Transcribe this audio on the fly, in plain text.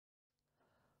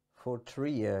For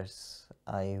 3 years,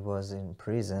 I was in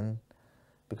prison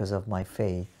because of my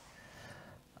faith.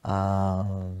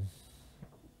 Um,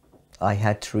 I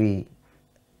had three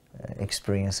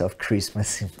experience of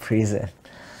Christmas in prison.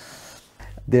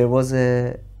 There was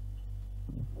a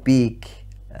big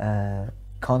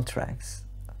contrast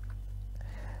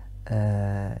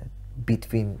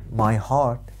between my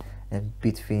heart and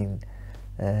between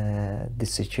the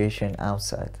situation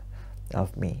outside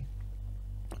of me.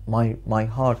 My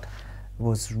heart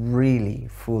was really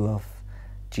full of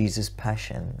Jesus'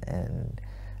 passion and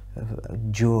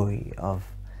joy of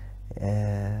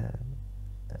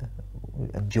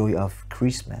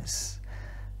Christmas.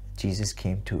 Jesus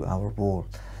came to our world,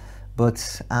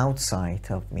 but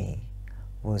outside of me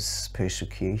was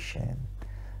persecution,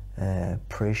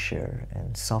 pressure,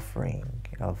 and suffering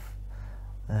of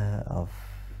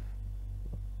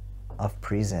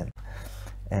prison,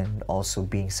 and also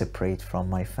being separate from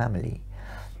my family.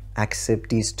 Accept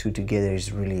these two together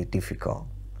is really difficult.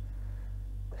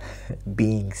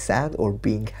 Being sad or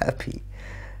being happy.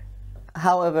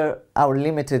 However, our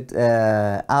limited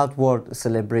outward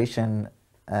celebration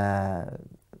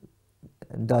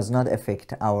does not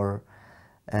affect our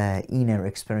inner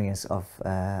experience of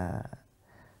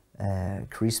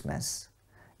Christmas.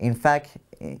 In fact,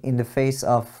 in the face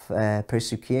of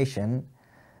persecution,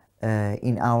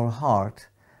 in our heart,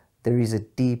 there is a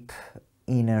deep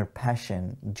inner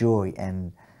passion, joy,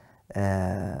 and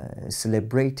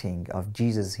celebrating of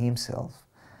Jesus himself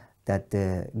that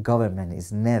the government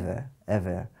is never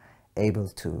ever able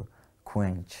to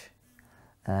quench,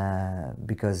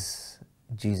 because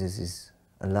Jesus is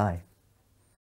alive.